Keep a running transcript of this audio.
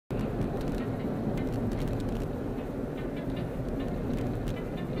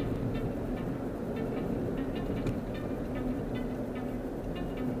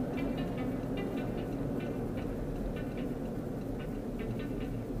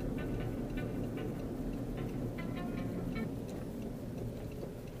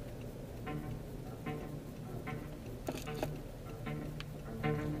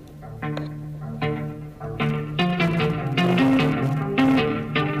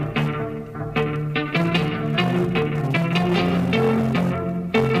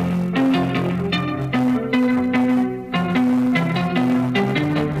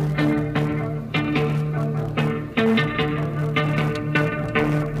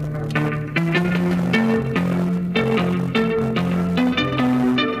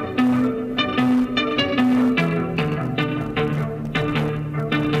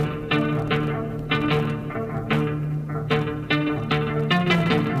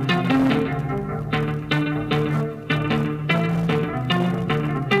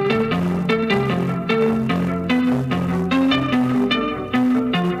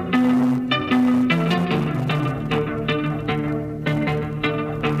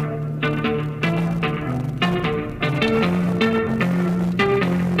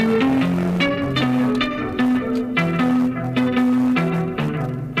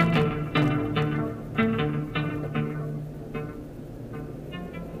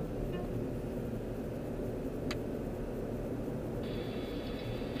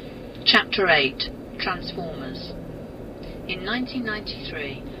Chapter 8. Transformers. In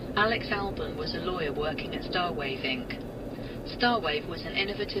 1993, Alex Albon was a lawyer working at Starwave Inc. Starwave was an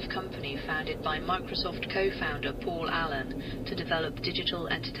innovative company founded by Microsoft co-founder Paul Allen to develop digital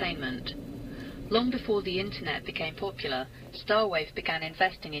entertainment. Long before the internet became popular, Starwave began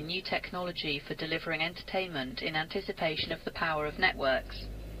investing in new technology for delivering entertainment in anticipation of the power of networks.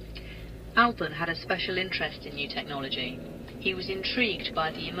 Albon had a special interest in new technology. He was intrigued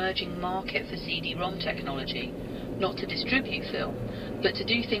by the emerging market for CD-ROM technology, not to distribute film, but to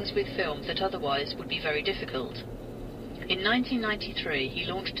do things with film that otherwise would be very difficult. In 1993, he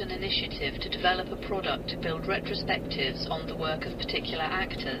launched an initiative to develop a product to build retrospectives on the work of particular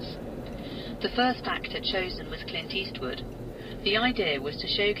actors. The first actor chosen was Clint Eastwood. The idea was to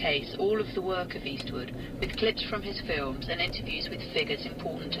showcase all of the work of Eastwood, with clips from his films and interviews with figures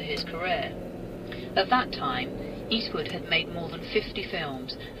important to his career. At that time, Eastwood had made more than 50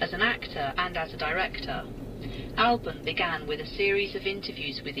 films, as an actor and as a director. Albon began with a series of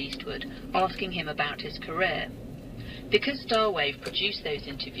interviews with Eastwood, asking him about his career. Because Starwave produced those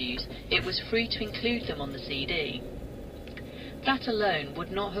interviews, it was free to include them on the CD. That alone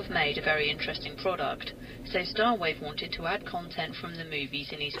would not have made a very interesting product, so Starwave wanted to add content from the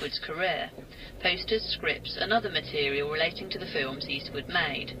movies in Eastwood's career, posters, scripts and other material relating to the films Eastwood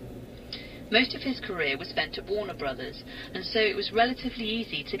made. Most of his career was spent at Warner Brothers, and so it was relatively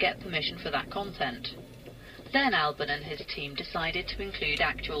easy to get permission for that content. Then Albon and his team decided to include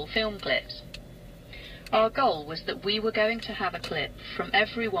actual film clips. Our goal was that we were going to have a clip from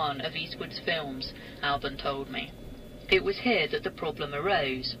every one of Eastwood's films, Albon told me. It was here that the problem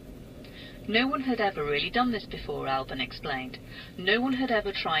arose. No one had ever really done this before, Albon explained. No one had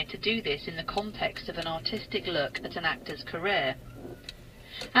ever tried to do this in the context of an artistic look at an actor's career.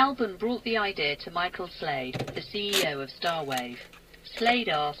 Albon brought the idea to Michael Slade, the CEO of Starwave. Slade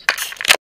asked,